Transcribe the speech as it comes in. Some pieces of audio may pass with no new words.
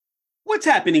What's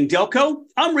happening, Delco?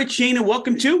 I'm Rich Shane, and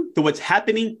welcome to the What's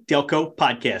Happening Delco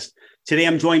podcast. Today,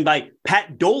 I'm joined by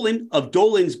Pat Dolan of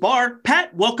Dolan's Bar.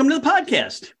 Pat, welcome to the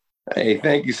podcast. Hey,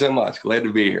 thank you so much. Glad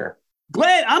to be here.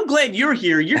 I'm glad you're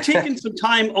here. You're taking some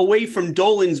time away from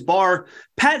Dolan's Bar.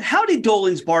 Pat, how did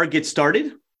Dolan's Bar get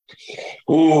started?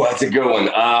 Oh, that's a good one.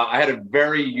 I had a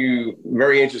very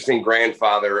interesting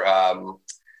grandfather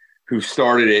who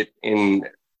started it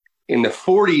in the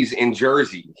 40s in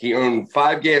Jersey. He owned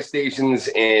 5 gas stations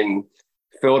in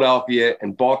Philadelphia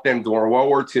and bought them during World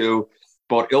War II,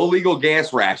 bought illegal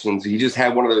gas rations. He just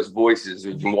had one of those voices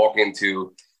who can walk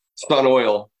into Sun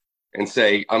Oil and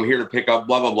say, I'm here to pick up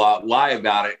blah, blah, blah, lie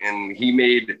about it. And he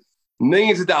made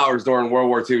millions of dollars during World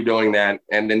War II doing that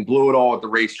and then blew it all at the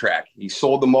racetrack. He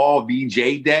sold them all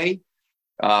VJ Day.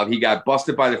 He got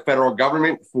busted by the federal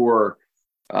government for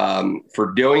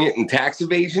doing it in tax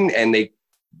evasion, and they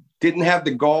didn't have the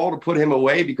gall to put him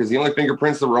away because the only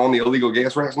fingerprints that were on the illegal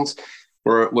gas rations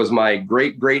was my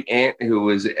great aunt, who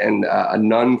was a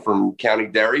nun from County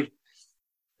Derry.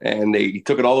 And they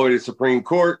took it all the way to the Supreme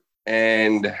Court,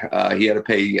 and he had to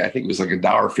pay, I think it was like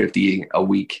 $1.50 a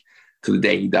week to the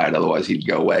day he died. Otherwise, he'd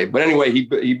go away. But anyway,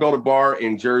 he built a bar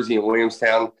in Jersey in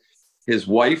Williamstown. His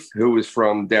wife, who was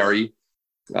from Derry,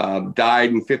 died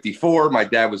in 1954. My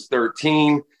dad was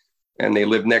 13. And they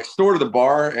lived next door to the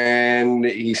bar. And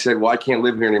he said, well, I can't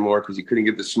live here anymore because he couldn't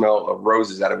get the smell of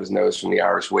roses out of his nose from the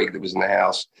Irish wake that was in the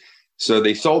house. So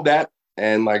they sold that.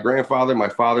 And my grandfather, my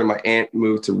father, and my aunt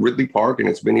moved to Ridley Park. And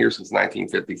it's been here since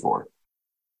 1954.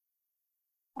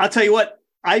 I'll tell you what,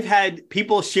 I've had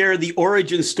people share the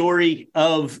origin story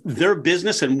of their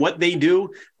business and what they do.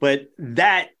 But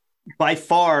that by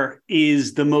far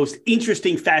is the most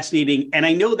interesting, fascinating. And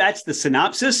I know that's the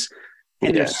synopsis.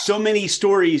 And there's so many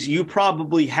stories you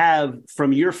probably have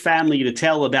from your family to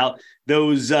tell about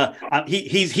those.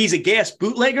 He's a gas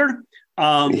bootlegger.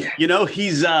 You know,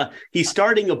 he's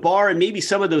starting a bar, and maybe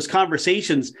some of those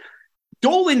conversations.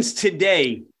 Dolan's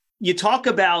today, you talk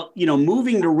about,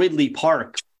 moving to Ridley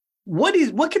Park.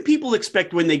 What can people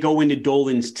expect when they go into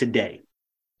Dolan's today?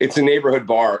 It's a neighborhood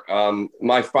bar.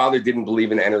 My father didn't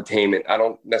believe in entertainment. I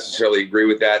don't necessarily agree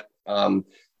with that.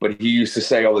 But he used to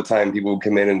say all the time, people would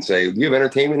come in and say, do you have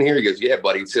entertainment here? He goes, yeah,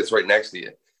 buddy. It sits right next to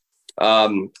you.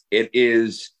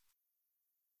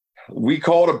 We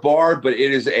call it a bar, but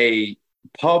it is a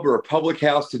pub or a public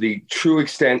house to the true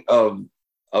extent of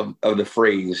the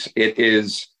phrase. It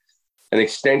is an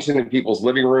extension of people's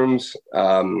living rooms.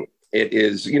 It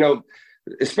is,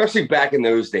 especially back in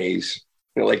those days,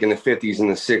 like in the 50s and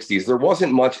the 60s, there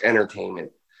wasn't much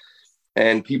entertainment.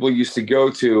 And people used to go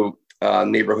to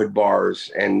neighborhood bars,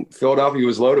 and Philadelphia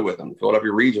was loaded with them.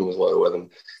 Philadelphia region was loaded with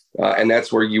them. And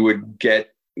that's where you would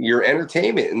get your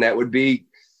entertainment. And that would be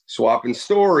swapping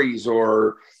stories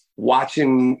or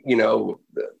watching,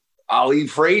 Ali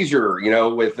Frazier,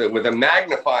 with a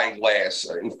magnifying glass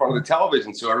in front of the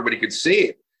television so everybody could see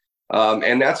it.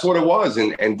 And that's what it was.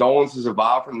 And Dolan's has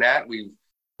evolved from that. We've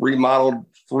remodeled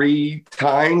 3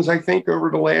 times, I think, over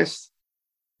the last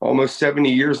almost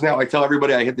 70 years now. I tell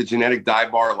everybody I hit the genetic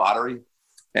dive bar lottery.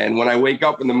 And when I wake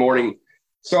up in the morning,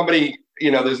 somebody,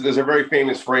 there's a very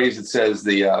famous phrase that says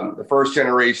the first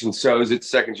generation sows it,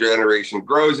 second generation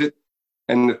grows it,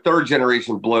 and the third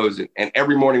generation blows it. And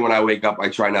every morning when I wake up, I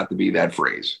try not to be that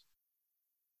phrase.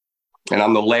 And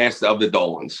I'm the last of the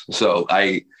Dolans. So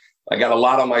I got a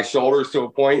lot on my shoulders to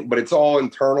a point, but it's all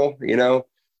internal,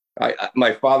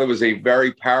 My father was a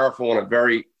very powerful and a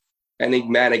very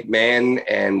enigmatic man,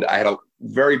 and I had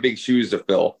very big shoes to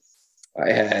fill.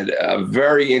 I had a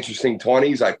very interesting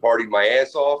 20s. I partied my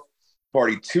ass off,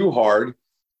 partied too hard,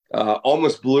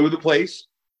 almost blew the place.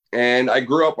 And I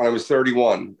grew up when I was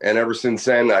 31. And ever since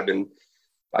then,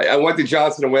 I went to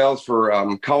Johnson & Wales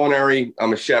for culinary.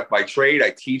 I'm a chef by trade. I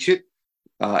teach it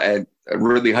at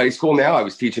Ridley High School now. I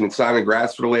was teaching at Simon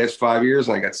Gratz for the last 5 years,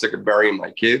 and I got sick of burying my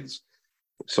kids.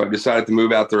 So I decided to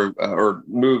move out there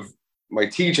move my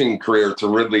teaching career to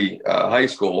Ridley High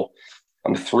School.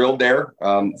 I'm thrilled there.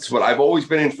 It's what I've always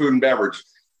been in, food and beverage.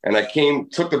 And I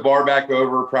took the bar back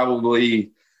over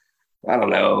probably,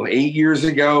 8 years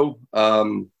ago.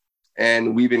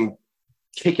 And we've been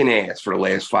kicking ass for the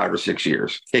last 5 or 6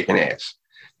 years, kicking ass.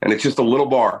 And it's just a little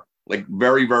bar, like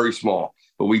very, very small.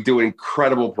 But we do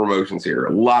incredible promotions here.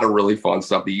 A lot of really fun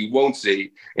stuff that you won't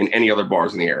see in any other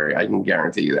bars in the area. I can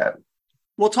guarantee you that.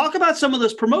 Well, talk about some of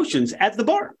those promotions at the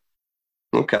bar.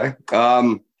 Okay.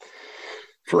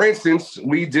 For instance,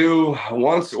 we do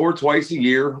once or twice a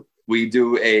year, we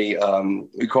do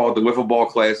we call it the Wiffle Ball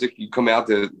Classic. You come out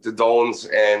to Dolan's,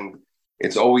 and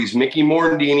it's always Mickey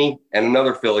Morandini and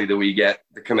another Philly that we get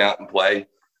to come out and play.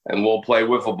 and we'll play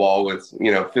wiffle ball with,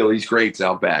 Phillies greats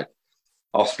out back.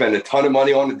 I'll spend a ton of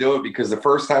money on to do it because the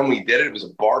first time we did it, it was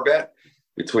a bar bet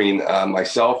between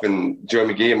myself and Joe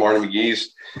McGee and Marty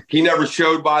McGee's. He never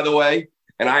showed, by the way,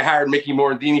 and I hired Mickey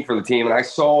Morandini for the team, and I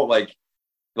saw like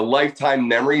the lifetime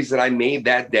memories that I made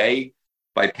that day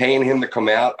by paying him to come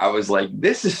out. I was like,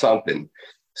 this is something.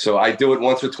 So I do it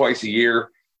once or twice a year.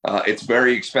 It's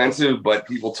very expensive, but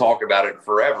people talk about it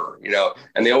forever,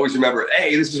 and they always remember,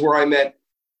 hey, this is where I met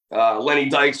Lenny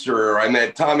Dykstra, or I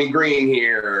met Tommy Green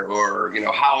here, or,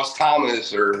 Hollis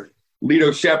Thomas, or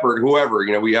Lito Shepherd, whoever.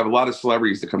 We have a lot of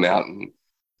celebrities to come out, and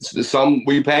some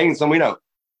we pay and some we don't.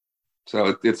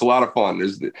 So it's a lot of fun.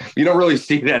 You don't really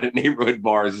see that at neighborhood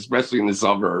bars, especially in the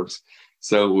suburbs.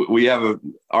 So we have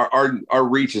our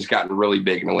reach has gotten really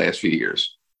big in the last few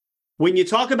years. When you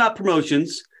talk about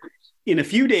promotions, in a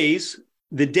few days,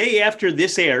 the day after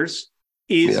this airs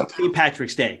is St.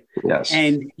 Patrick's Day. Yes.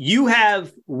 And you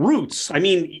have roots. I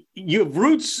mean, you have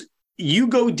roots. You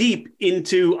go deep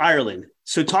into Ireland.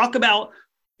 So talk about,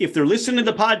 if they're listening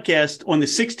to the podcast on the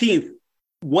 16th,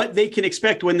 what they can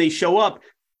expect when they show up.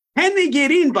 Can they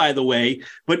get in, by the way?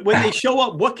 But when they show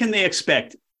up, what can they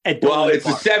expect at Dolan? Well, it's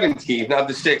Park? The 17th, not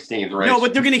the 16th, right? No,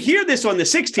 but they're going to hear this on the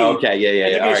 16th. Okay, yeah.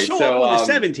 They're going to show up on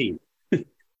the 17th.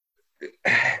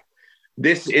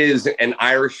 This is an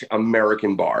Irish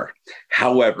American bar.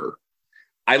 However,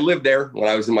 I lived there when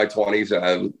I was in my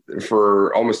 20s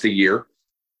for almost a year.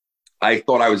 I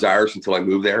thought I was Irish until I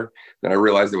moved there. Then I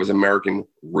realized it was American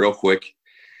real quick.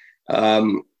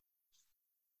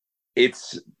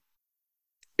 It's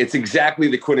exactly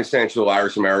the quintessential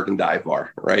Irish American dive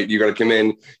bar, right? You're going to come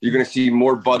in, you're going to see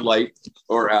more Bud Light,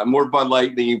 or more Bud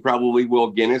Light than you probably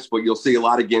will Guinness, but you'll see a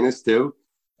lot of Guinness too.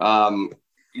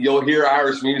 You'll hear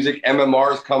Irish music.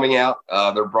 MMR is coming out.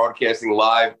 They're broadcasting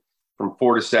live from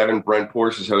 4 to 7. Brent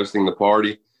Porsche is hosting the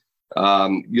party.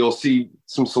 You'll see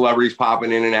some celebrities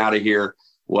popping in and out of here.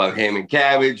 We'll have Ham and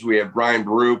Cabbage. We have Brian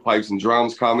Baru, pipes and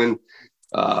drums coming,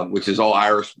 which is all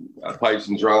Irish pipes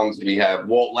and drums. We have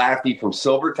Walt Lafty from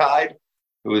Silvertide,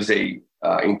 who is a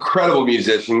incredible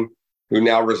musician who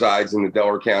now resides in the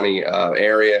Delaware County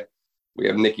area. We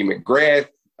have Nikki McGrath,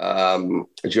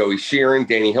 Joey Sheeran,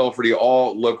 Danny Hilferty,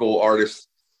 all local artists.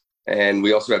 And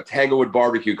we also have Tanglewood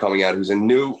Barbecue coming out, who's a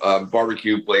new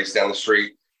barbecue place down the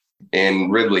street in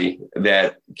Ridley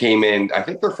that came in. I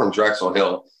think they're from Drexel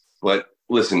Hill. But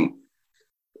listen,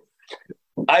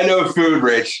 I know food,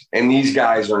 Rich, and these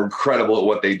guys are incredible at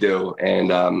what they do. And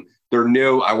they're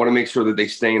new. I want to make sure that they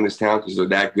stay in this town because they're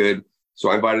that good. So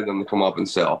I invited them to come up and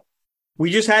sell. We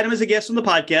just had him as a guest on the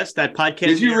podcast. That podcast.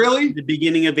 Did you really? At the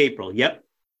beginning of April. Yep.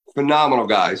 Phenomenal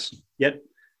guys. Yep.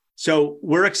 So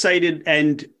we're excited.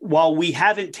 And while we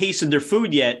haven't tasted their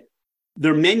food yet,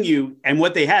 their menu and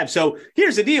what they have. So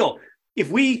here's the deal. If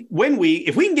we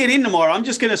can get in tomorrow, I'm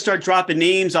just going to start dropping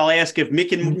names. I'll ask if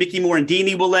Mickey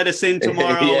Morandini will let us in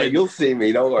tomorrow. Yeah, you'll see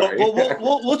me. Don't worry.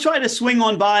 We'll try to swing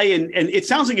on by, and it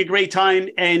sounds like a great time.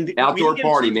 And outdoor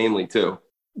party mainly too,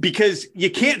 because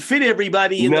you can't fit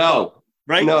everybody in.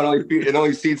 Right? No, it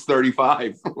only seats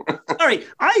 35. All right.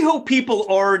 I hope people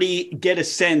already get a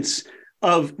sense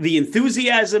of the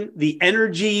enthusiasm, the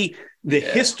energy, the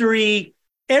history,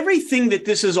 everything that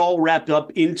this is all wrapped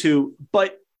up into.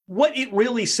 But what it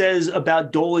really says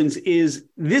about Dolan's is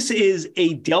this is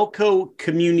a Delco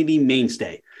community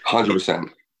mainstay. 100%.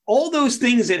 All those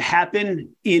things that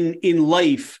happen in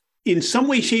life, in some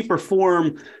way, shape, or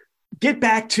form, get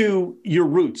back to your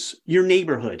roots, your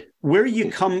neighborhood, where you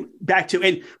come back to.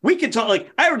 And we could talk, like,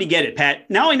 I already get it, Pat.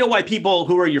 Now I know why people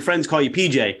who are your friends call you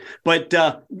PJ, but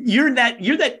you're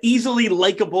that easily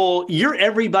likable, you're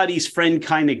everybody's friend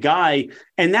kind of guy.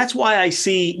 And that's why I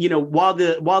see, while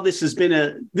this has been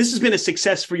a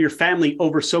success for your family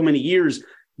over so many years,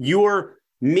 you're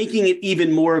making it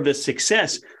even more of a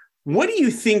success. What do you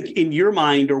think in your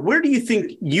mind, or where do you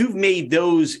think you've made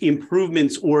those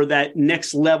improvements or that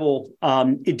next level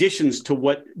additions to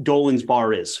what Dolan's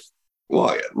Bar is?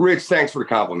 Well, Rich, thanks for the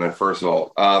compliment, first of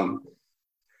all.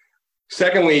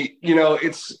 Secondly,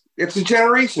 it's a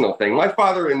generational thing. My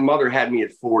father and mother had me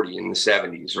at 40 in the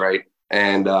 70s, right?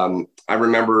 And I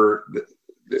remember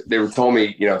they told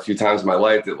me, a few times in my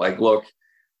life that, like, look,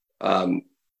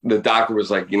 the doctor was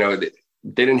like,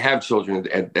 they didn't have children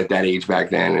at that age back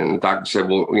then. And the doctor said,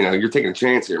 well, you're taking a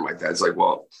chance here. My dad's like,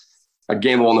 well, I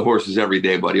gamble on the horses every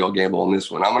day, buddy. I'll gamble on this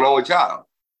one. I'm an only child.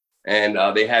 And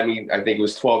they had me, I think it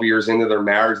was 12 years into their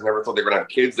marriage. Never thought they were going to have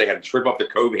kids. They had a trip up to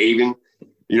Cove Haven.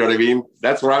 You know what I mean?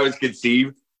 That's where I was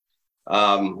conceived.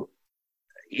 My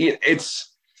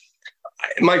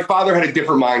father had a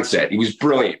different mindset. He was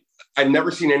brilliant. I'd never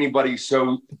seen anybody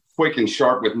so quick and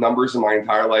sharp with numbers in my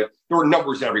entire life. there were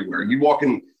numbers everywhere. You walk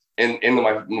into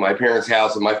my parents'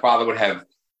 house, and my father would have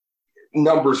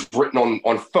numbers written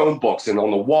on phone books and on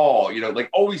the wall, like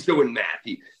always doing math.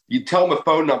 You tell him a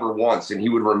phone number once and he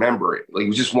would remember it. Like, he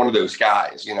was just one of those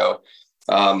guys,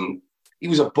 he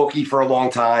was a bookie for a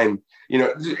long time,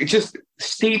 it's just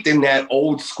steeped in that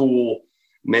old school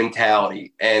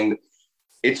mentality. And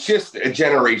it's just a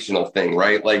generational thing,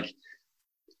 right? Like,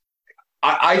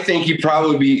 I think he'd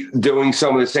probably be doing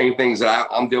some of the same things that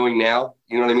I'm doing now.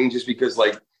 You know what I mean? Just because,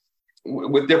 like,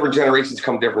 with different generations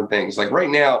come different things. Like right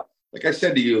now, like I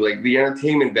said to you, like the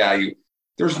entertainment value,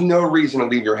 there's no reason to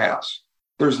leave your house.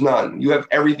 There's none. You have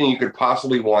everything you could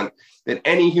possibly want that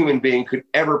any human being could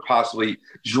ever possibly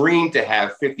dream to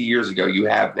have 50 years ago. You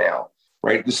have now,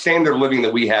 right? The standard of living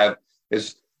that we have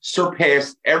has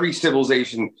surpassed every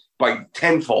civilization by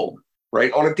tenfold,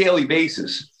 right? On a daily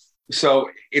basis. So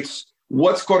it's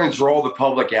what's going to draw the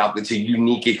public out that's a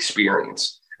unique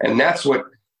experience. And that's what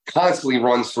constantly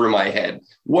runs through my head.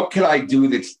 What can I do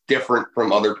that's different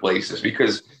from other places?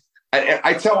 Because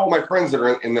I tell all my friends that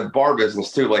are in the bar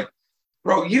business too, like,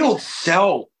 bro, you don't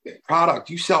sell product,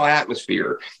 you sell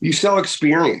atmosphere, you sell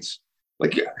experience.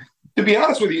 Like, to be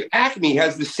honest with you, Acme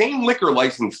has the same liquor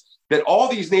license that all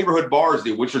these neighborhood bars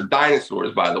do, which are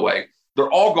dinosaurs, by the way.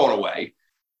 They're all going away.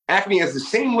 Acme has the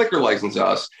same liquor license as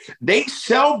us. They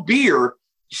sell beer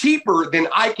cheaper than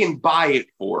I can buy it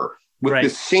for with the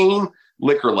same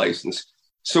liquor license.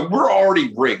 So we're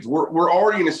already rigged. We're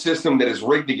already in a system that is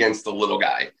rigged against the little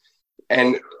guy.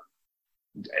 And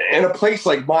in a place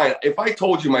like mine, if I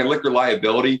told you my liquor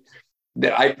liability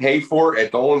that I pay for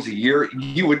at Dolan's a year,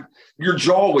 your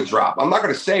jaw would drop. I'm not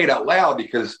going to say it out loud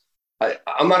because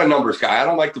I'm not a numbers guy. I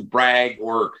don't like to brag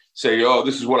or say, oh,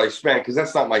 this is what I spent, because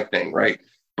that's not my thing, right?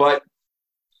 But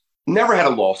never had a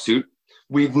lawsuit.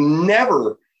 We've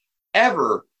never,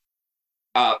 ever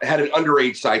had an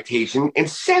underage citation in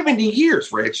 70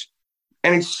 years, Rich,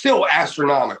 and it's still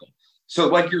astronomical. So,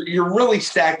 like, you're really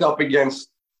stacked up against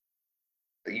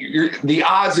the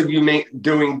odds of you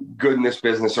doing good in this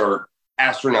business are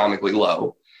astronomically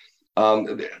low.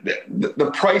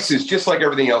 The price is just like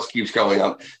everything else keeps going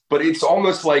up, but it's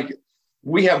almost like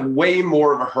we have way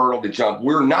more of a hurdle to jump.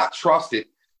 We're not trusted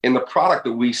in the product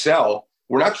that we sell.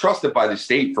 We're not trusted by the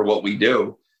state for what we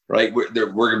do, right?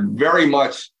 We're very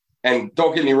much. And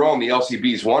don't get me wrong, the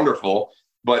LCB is wonderful,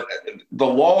 but the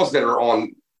laws that are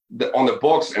on the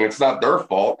books, and it's not their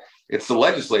fault, it's the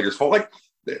legislators' fault. Like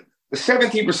the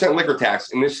 17% liquor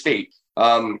tax in this state.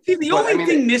 See, the only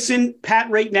thing missing,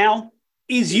 Pat, right now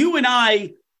is you and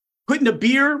I putting a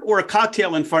beer or a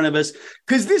cocktail in front of us,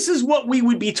 because this is what we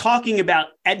would be talking about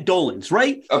at Dolan's,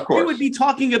 right? Of course. We would be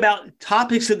talking about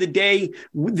topics of the day.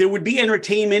 There would be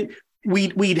entertainment.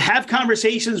 We'd have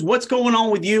conversations. What's going on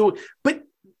with you? But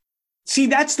see,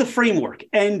 that's the framework.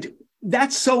 And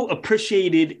that's so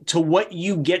appreciated to what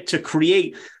you get to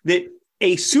create, that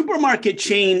a supermarket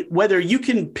chain, whether you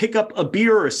can pick up a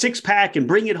beer or a six-pack and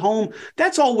bring it home,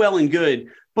 that's all well and good.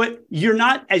 But you're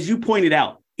not, as you pointed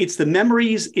out, it's the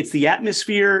memories, it's the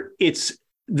atmosphere, it's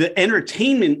the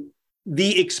entertainment,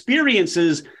 the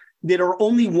experiences that are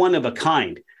only one of a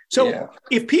kind. So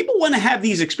if people want to have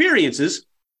these experiences,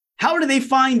 how do they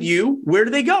find you? Where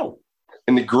do they go?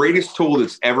 And the greatest tool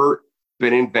that's ever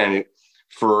been invented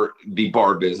for the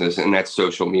bar business, and that's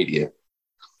social media.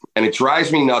 And it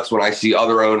drives me nuts when I see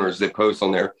other owners that post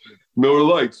on there, Miller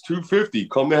Lights, $2.50,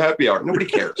 come to happy hour. Nobody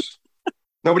cares.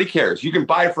 Nobody cares. You can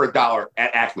buy it for $1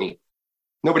 at Acme.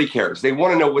 Nobody cares. They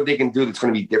want to know what they can do that's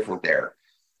going to be different there.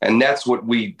 And that's what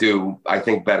we do, I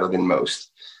think, better than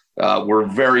most. We're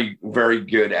very, very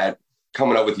good at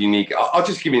coming up with unique. I'll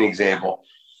just give you an example.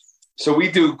 So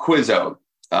we do Quizzo.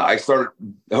 I started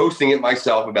hosting it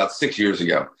myself about 6 years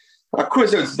ago.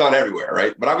 Quizzo is done everywhere,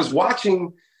 right? But I was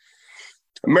watching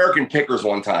American Pickers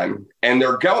one time, and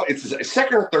it's the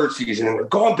second or third season, and they're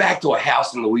going back to a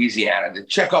house in Louisiana to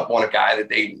check up on a guy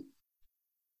that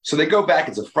so they go back.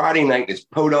 It's a Friday night in this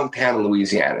podunk town in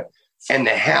Louisiana, and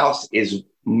the house is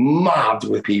mobbed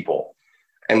with people,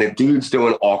 and the dude's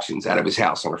doing auctions out of his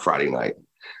house on a Friday night.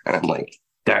 And I'm like,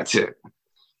 that's it.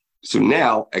 So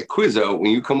now at Quizzo,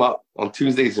 when you come up on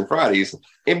Tuesdays and Fridays,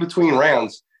 in between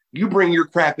rounds, you bring your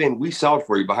crap in, we sell it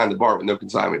for you behind the bar with no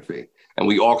consignment fee, and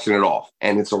we auction it off,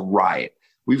 and it's a riot.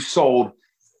 We've sold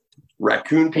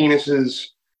raccoon penises.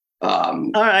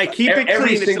 All right, keep it every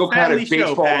clean. single kind of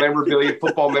baseball memorabilia,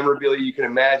 football memorabilia you can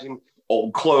imagine,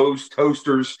 old clothes,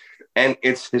 toasters, and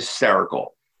it's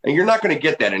hysterical. And you're not going to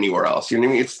get that anywhere else. You know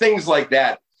what I mean? It's things like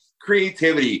that,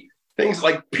 creativity, things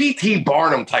like P.T.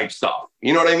 Barnum type stuff.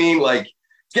 You know what I mean? Like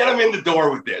get them in the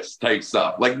door with this type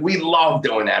stuff. Like we love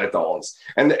doing that at Dolan's,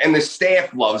 and the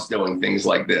staff loves doing things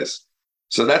like this.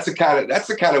 So that's the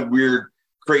kind of weird,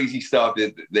 crazy stuff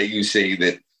that you see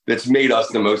that's made us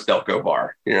the most Delco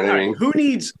bar. You know what I mean? Who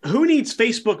needs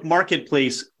Facebook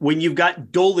Marketplace when you've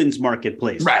got Dolan's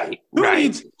Marketplace? Right.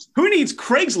 Who needs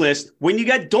Craigslist when you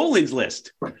got Dolan's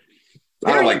list? I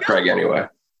don't like Craig anyway.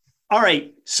 All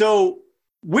right. So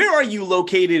where are you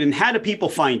located and how do people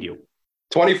find you?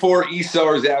 24 East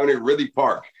Sellers Avenue, Ridley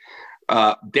Park,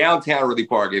 downtown Ridley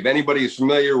Park. If anybody is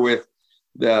familiar with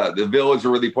the village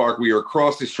of Ridley Park, we are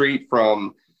across the street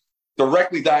from,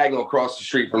 directly diagonal across the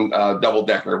street from Double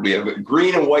Decker. We have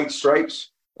green and white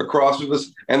stripes across with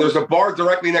us. And there's a bar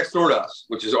directly next door to us,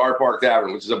 which is our Park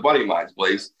Tavern, which is a buddy of mine's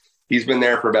place. He's been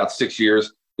there for about 6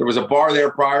 years. There was a bar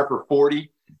there prior for 40.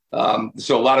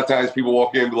 So a lot of times people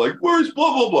walk in and be like, where's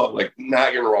blah, blah, blah? Like, nah,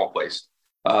 you're in the wrong place.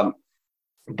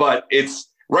 But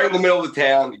it's right in the middle of the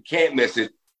town. You can't miss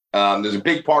it. There's a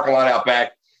big parking lot out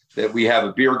back that we have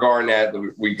a beer garden at,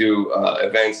 that we do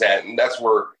events at. And that's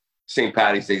where St.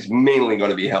 Paddy's Day is mainly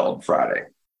going to be held Friday.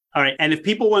 All right. And if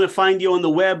people want to find you on the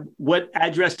web, what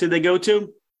address do they go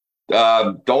to?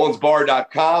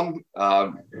 Dolansbar.com,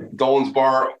 Dolan's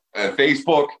Bar on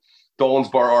Facebook, Dolan's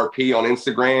Bar RP on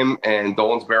Instagram, and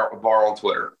Dolan's Bar on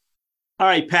Twitter. All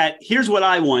right, Pat, here's what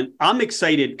I want. I'm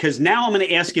excited because now I'm going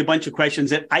to ask you a bunch of questions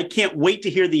that I can't wait to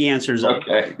hear the answers on.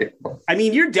 Okay. I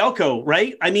mean, you're Delco,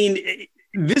 right? I mean,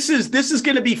 this is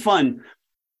going to be fun.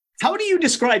 How do you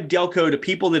describe Delco to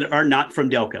people that are not from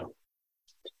Delco?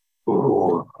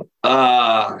 Ooh.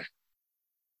 I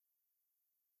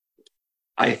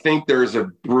think there's a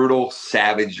brutal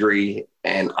savagery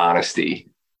and honesty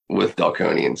with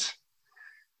Delconians.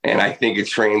 And I think it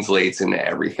translates into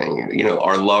everything. You know,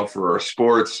 our love for our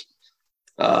sports,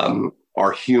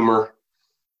 our humor,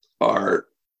 our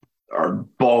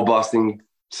ball busting,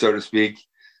 so to speak.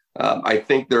 I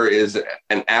think there is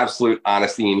an absolute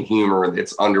honesty and humor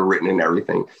that's underwritten in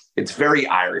everything. It's very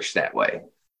Irish that way.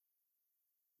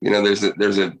 You know, there's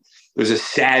a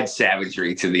sad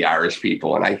savagery to the Irish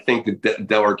people, and I think that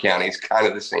Delaware County is kind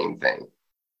of the same thing.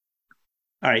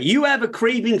 All right, you have a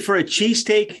craving for a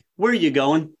cheesesteak. Where are you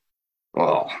going?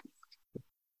 Oh,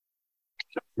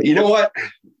 you know what?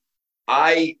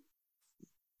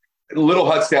 Little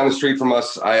Hut's down the street from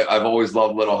us. I've always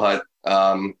loved Little Hut.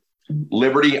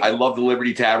 Liberty, I love the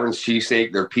Liberty Tavern's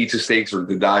cheesesteak. Their pizza steaks are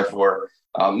to die for.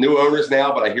 New owners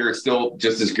now, but I hear it's still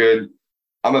just as good.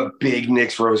 I'm a big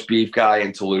Nick's roast beef guy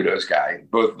and Toledo's guy.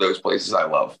 Both of those places I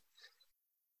love.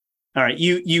 All right,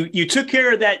 you took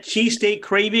care of that cheesesteak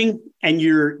craving, and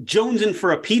you're jonesing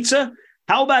for a pizza.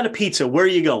 How about a pizza? Where are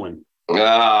you going? You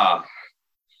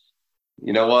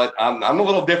know what? I'm a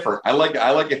little different. I like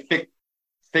a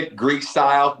thick Greek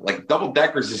style. Like Double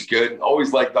Deckers is good.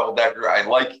 Always like Double Decker. I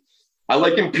like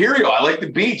Imperial. I like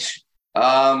the beach.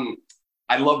 I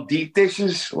love deep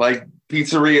dishes like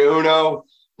Pizzeria Uno.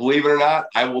 Believe it or not,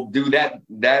 I will do that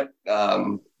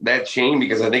chain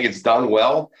because I think it's done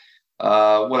well.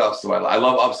 What else do I love? I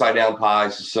love upside down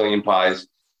pies, Sicilian pies.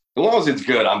 As long as it's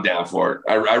good, I'm down for it.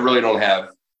 I really don't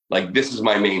have, like, this is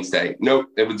my mainstay. Nope,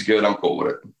 if it's good, I'm cool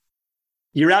with it.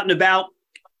 You're out and about.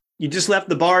 You just left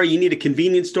the bar. You need a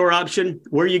convenience store option.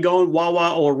 Where are you going,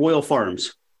 Wawa or Royal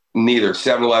Farms? Neither.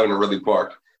 7-Eleven or Ridley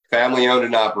Park. Family owned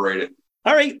and operated.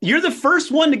 All right. You're the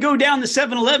first one to go down the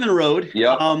 7-Eleven road.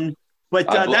 Yep. But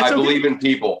that's okay. I believe in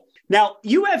people. Now,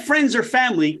 you have friends or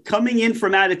family coming in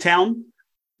from out of town.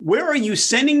 Where are you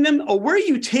sending them, or where are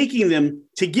you taking them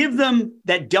to give them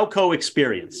that Delco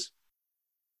experience?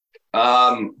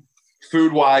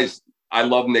 Food-wise, I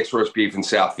love Nick's roast beef in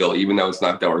South Philly, even though it's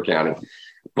not Delaware County.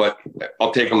 But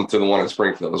I'll take them to the one in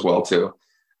Springfield as well, too.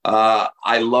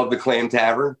 I love the Clam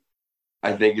Tavern.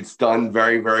 I think it's done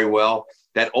very, very well.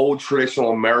 That old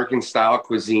traditional American-style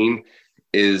cuisine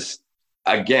is,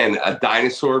 again, a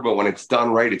dinosaur, but when it's done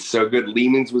right, it's so good.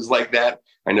 Lehman's was like that.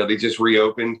 I know they just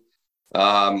reopened.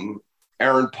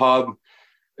 Aaron Pub.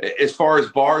 As far as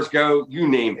bars go, you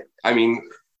name it. I mean,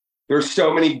 there's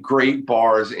so many great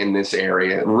bars in this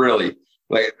area, really.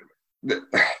 Like,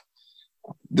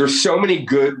 there's so many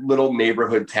good little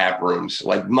neighborhood tap rooms,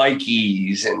 like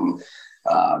Mikey's and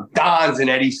Don's and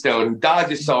Eddystone. Don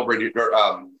just celebrated,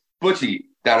 or Butchie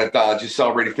down at Don just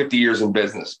celebrated 50 years in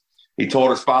business. He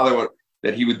told his father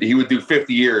that he would do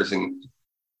 50 years, and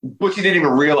Butchie didn't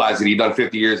even realize that he'd done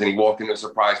 50 years, and he walked into a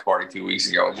surprise party 2 weeks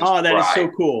ago. And just that cried. Is so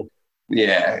cool.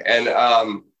 Yeah,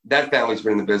 and that family's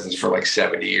been in the business for like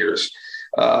 70 years.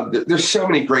 There's so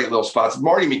many great little spots.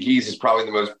 Marty McGee's is probably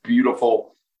the most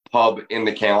beautiful pub in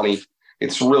the county.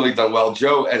 It's really done well.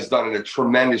 Joe has done a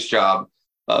tremendous job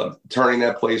of turning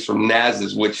that place from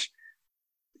Naz's, which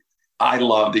I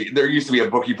loved it. There used to be a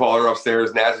bookie parlor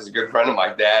upstairs. Naz is a good friend of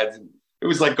my dad's. It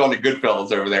was like going to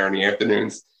Goodfellas over there in the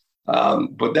afternoons.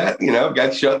 But that,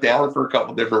 got shut down for a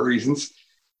couple different reasons.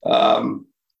 And,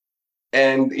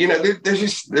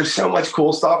 there's so much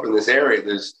cool stuff in this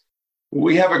area.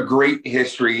 We have a great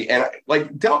history. And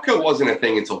like Delco wasn't a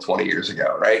thing until 20 years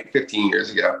ago, right? 15 years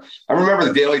ago. I remember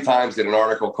the Daily Times did an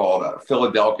article called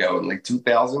Philadelphia in like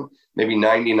 2000, maybe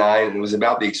 99. And it was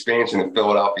about the expansion of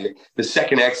Philadelphia, the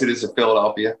second exodus of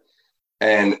Philadelphia,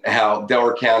 and how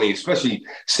Delaware County, especially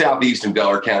southeastern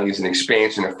Delaware County, is an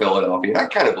expansion of Philadelphia. And I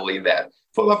kind of believe that.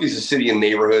 Philadelphia is a city and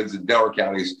neighborhoods, and Delaware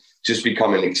County is just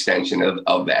become an extension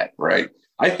of that, right?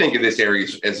 I think of this area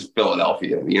as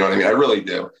Philadelphia. You know what I mean? I really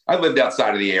do. I lived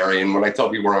outside of the area, and when I tell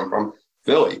people where I'm from,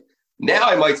 Philly. Now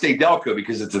I might say Delco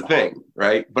because it's a thing,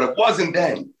 right? But it wasn't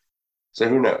then. So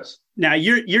who knows? Now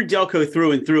you're Delco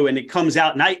through and through, and it comes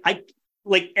out. And I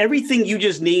like everything you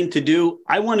just named to do.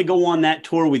 I want to go on that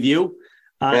tour with you.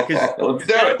 Let's do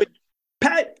it.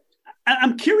 Pat,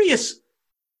 I'm curious,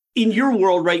 in your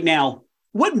world right now,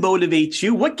 what motivates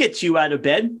you? What gets you out of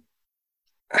bed?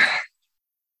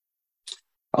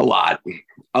 A lot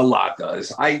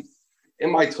does.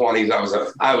 In my 20s,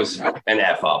 I was an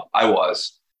F up.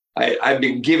 I've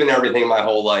been given everything my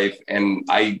whole life, and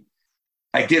I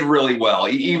did really well.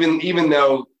 Even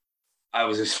though I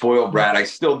was a spoiled brat, I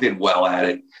still did well at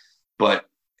it. But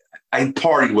I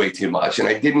partied way too much, and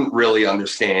I didn't really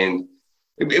understand.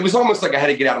 It was almost like I had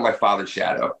to get out of my father's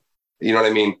shadow. You know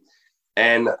what I mean?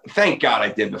 And thank God I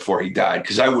did before he died,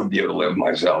 because I wouldn't be able to live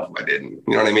myself if I didn't.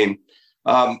 You know what I mean?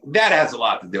 That has a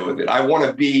lot to do with it. I want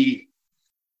to be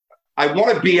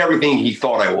everything he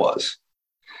thought I was.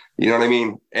 You know what I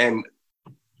mean? And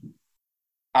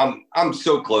I'm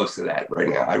so close to that right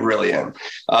now. I really am.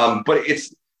 But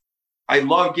I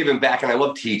love giving back, and I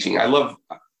love teaching. I love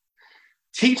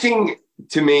teaching.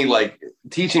 To me, like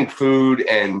teaching food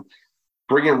and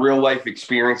bringing real life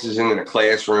experiences into the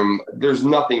classroom, there's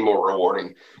nothing more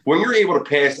rewarding. When you're able to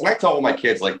pass, and I tell all my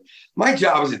kids, like, my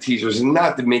job as a teacher is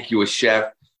not to make you a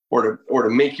chef or to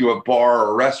make you a bar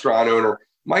or a restaurant owner.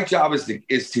 My job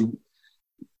is to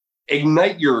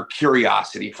ignite your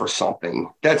curiosity for something.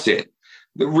 That's it.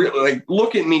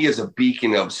 Look at me as a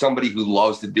beacon of somebody who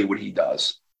loves to do what he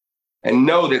does, and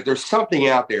know that there's something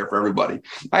out there for everybody.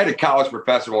 I had a college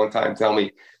professor one time tell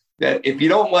me that if you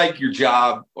don't like your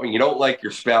job or you don't like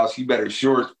your spouse, you better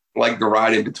sure like the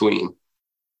ride in between,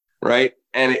 right?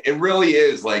 And it really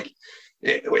is like,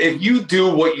 if you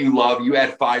do what you love, you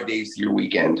add 5 days to your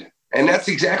weekend. And that's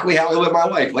exactly how I live my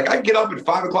life. Like, I get up at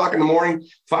 5 o'clock in the morning,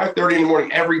 5:30 in the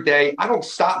morning every day. I don't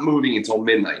stop moving until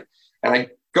midnight. And I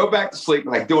go back to sleep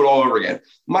and I do it all over again.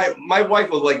 My wife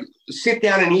will like sit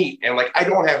down and eat, and like, I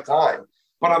don't have time,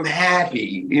 but I'm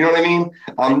happy. You know what I mean?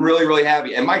 I'm really, really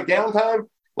happy. And my downtime,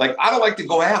 like, I don't like to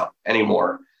go out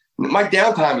anymore. My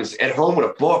downtime is at home with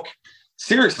a book.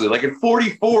 Seriously, like at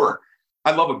 44,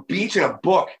 I love a beach and a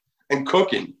book and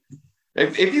cooking.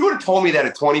 If you would have told me that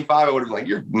at 25, I would have been like,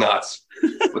 you're nuts.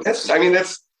 But that's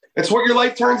what your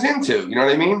life turns into. You know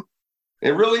what I mean?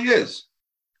 It really is.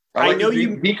 I know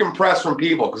you decompress from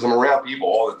people because I'm around people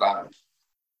all the time.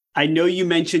 I know you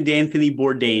mentioned Anthony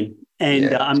Bourdain, and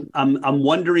yeah. I'm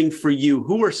wondering for you,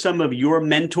 who are some of your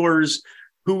mentors?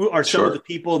 Who are some of the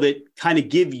people that kind of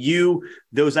give you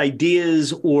those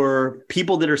ideas, or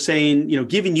people that are saying,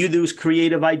 giving you those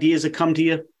creative ideas that come to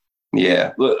you?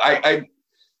 Yeah, look,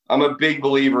 I'm a big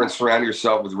believer in surrounding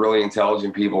yourself with really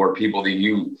intelligent people, or people that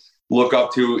you look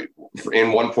up to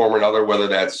in one form or another, whether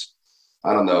that's,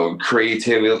 I don't know,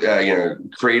 creative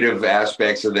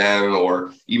aspects of them,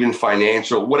 or even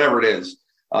financial, whatever it is.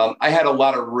 I had a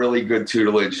lot of really good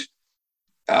tutelage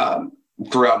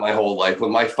throughout my whole life,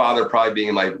 with my father probably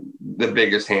being the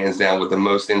biggest, hands down, with the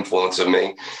most influence of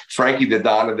me. Frankie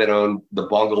Dodonna, that owned the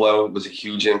bungalow, was a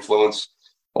huge influence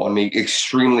on me.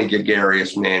 Extremely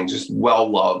gregarious man, just well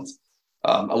loved.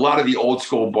 A lot of the old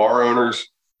school bar owners,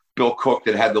 Bill Cook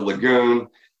that had the Lagoon,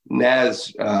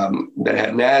 Naz that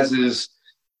had Naz's,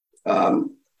 the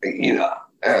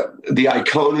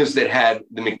Iconas that had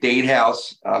the McDade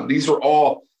House. These were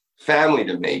all family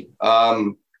to me.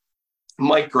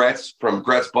 Mike Gretz from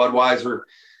Gretz Budweiser,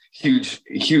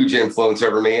 huge influence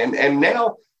over me. And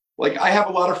now, like, I have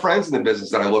a lot of friends in the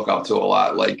business that I look up to a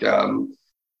lot, like Joe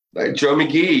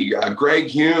McGee, Greg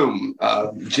Hume,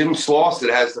 Jim Sloss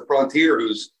that has the Frontier,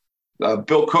 who's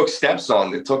Bill Cook's stepson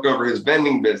that took over his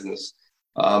vending business.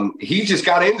 He just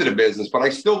got into the business, but I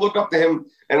still look up to him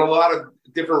in a lot of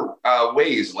different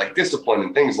ways, like discipline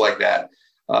and things like that.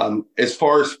 As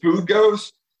far as food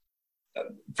goes,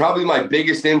 probably my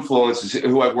biggest influence is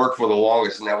who I worked for the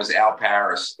longest, and that was Al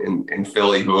Paris in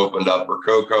Philly, who opened up for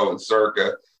Coco and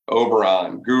Circa,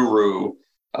 Oberon, Guru.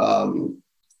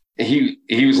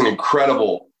 He was an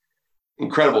incredible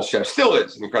chef, still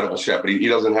is an incredible chef, but he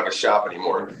doesn't have a shop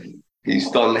anymore.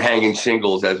 He's done hanging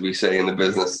shingles, as we say in the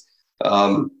business.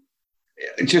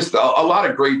 Just a lot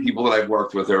of great people that I've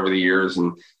worked with over the years,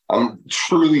 and I'm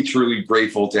truly, truly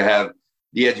grateful to have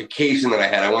the education that I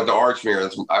had. I went to Archmere.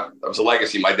 That was a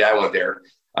legacy. My dad went there.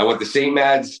 I went to St.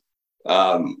 Mads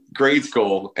grade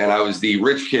school, and I was the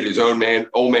rich kid whose old man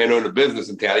owned a business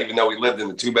in town, even though we lived in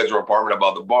the 2-bedroom apartment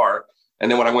above the bar. And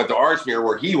then when I went to Archmere,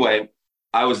 where he went,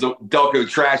 I was the Delco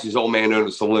Trash's old man owned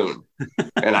a saloon.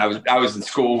 And I was in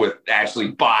school with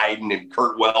Ashley Biden and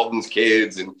Kurt Weldon's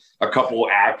kids and a couple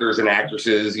of actors and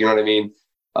actresses, you know what I mean?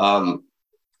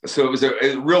 So it was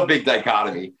a real big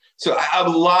dichotomy. So I have a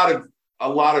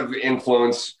lot of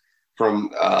influence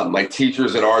from my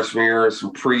teachers at Archmere,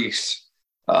 some priests,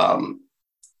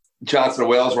 Johnson &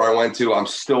 Wales, where I went to. I'm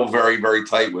still very, very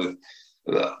tight with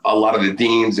a lot of the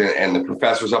deans and the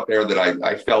professors up there that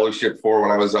I fellowshiped for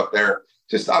when I was up there.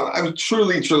 I'm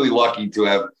truly, truly lucky to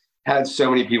have had so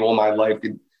many people in my life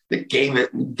that gave a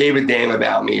damn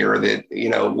about me, or that,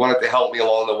 wanted to help me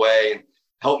along the way and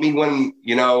help me when,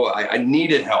 I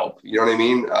needed help. You know what I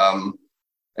mean?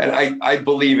 And I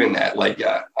believe in that. Like,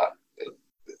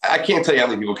 I can't tell you how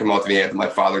many people come up to me after my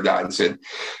father died and said,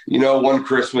 one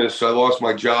Christmas I lost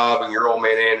my job and your old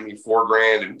man handed me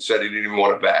 $4,000 and said he didn't even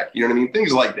want it back. You know what I mean?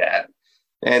 Things like that.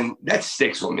 And that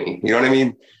sticks with me. You know what I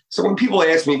mean? So when people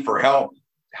ask me for help,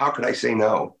 how could I say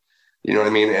no? You know what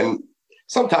I mean? And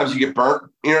sometimes you get burnt.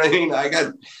 You know what I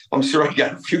mean? I'm sure I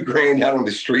got a few grand out on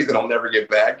the street that I'll never get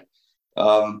back.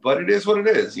 But it is what it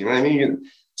is. You know what I mean?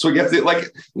 So you have to,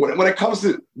 like, when it comes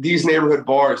to these neighborhood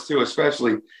bars too,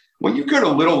 especially when you go to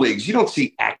Little Leagues, you don't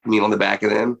see Acme on the back of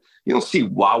them. You don't see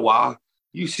Wawa.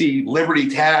 You see Liberty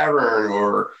Tavern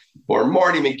or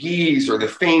Marty McGee's or the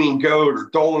Fainting Goat or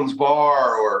Dolan's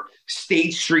Bar or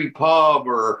State Street Pub,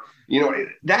 or,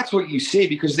 that's what you see,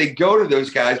 because they go to those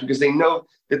guys because they know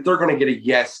that they're going to get a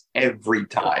yes every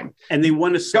time. And they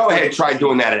want to go ahead, try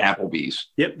doing that at Applebee's.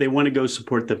 Yep. They want to go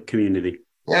support the community.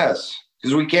 Yes,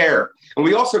 because we care. And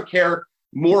we also care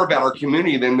more about our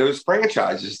community than those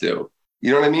franchises do.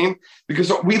 You know what I mean? Because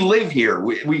we live here.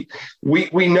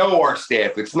 We know our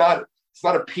staff. It's not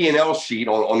a P&L sheet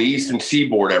on the Eastern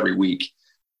Seaboard every week.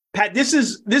 Pat, this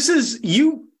is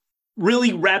you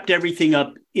really wrapped everything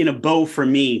up in a bow for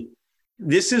me.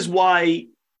 This is why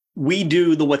we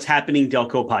do the What's Happening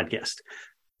Delco podcast,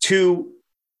 to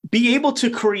be able to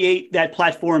create that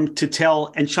platform to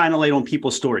tell and shine a light on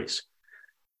people's stories.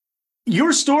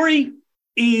 Your story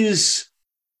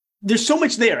there's so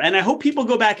much there. And I hope people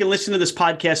go back and listen to this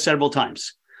podcast several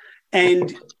times.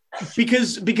 And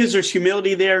because there's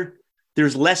humility there,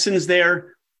 there's lessons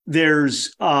there,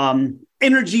 there's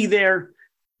energy there.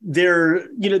 There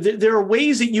are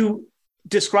ways that you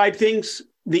describe things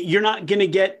that you're not going to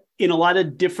get in a lot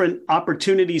of different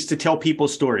opportunities to tell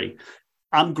people's story.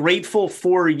 I'm grateful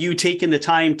for you taking the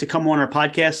time to come on our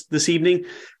podcast this evening.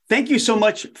 Thank you so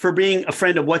much for being a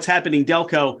friend of What's Happening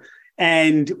Delco.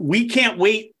 And we can't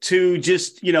wait to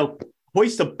just,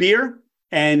 hoist a beer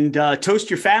and toast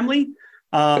your family.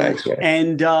 Thanks,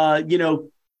 and,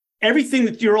 everything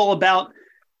that you're all about,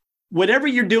 whatever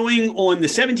you're doing on the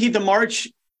 17th of March,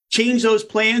 change those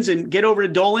plans and get over to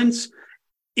Dolan's.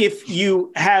 If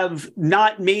you have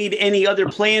not made any other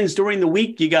plans during the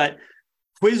week, you got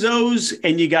Quizzos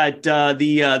and you got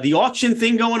the auction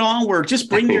thing going on, where just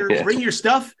bring your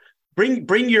stuff.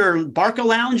 Bring your Barca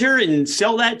Lounger and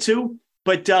sell that too.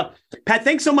 But Pat,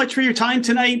 thanks so much for your time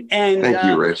tonight. And thank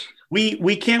you, Rich.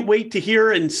 We can't wait to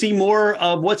hear and see more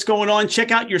of what's going on.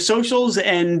 Check out your socials.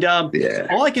 And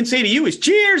all I can say to you is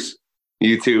cheers.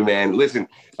 You too, man. Listen,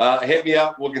 hit me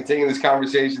up. We'll continue this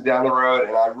conversation down the road.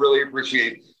 And I really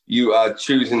appreciate you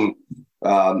choosing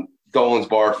Dolan's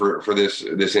Bar for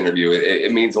this interview.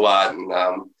 It means a lot. And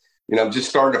I'm just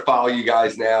starting to follow you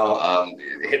guys now.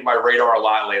 Hit my radar a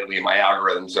lot lately in my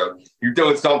algorithm. So you're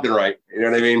doing something right. You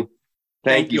know what I mean?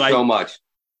 Thank you so much.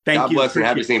 Thank you. God bless and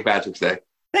happy St. Patrick's Day.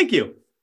 Thank you.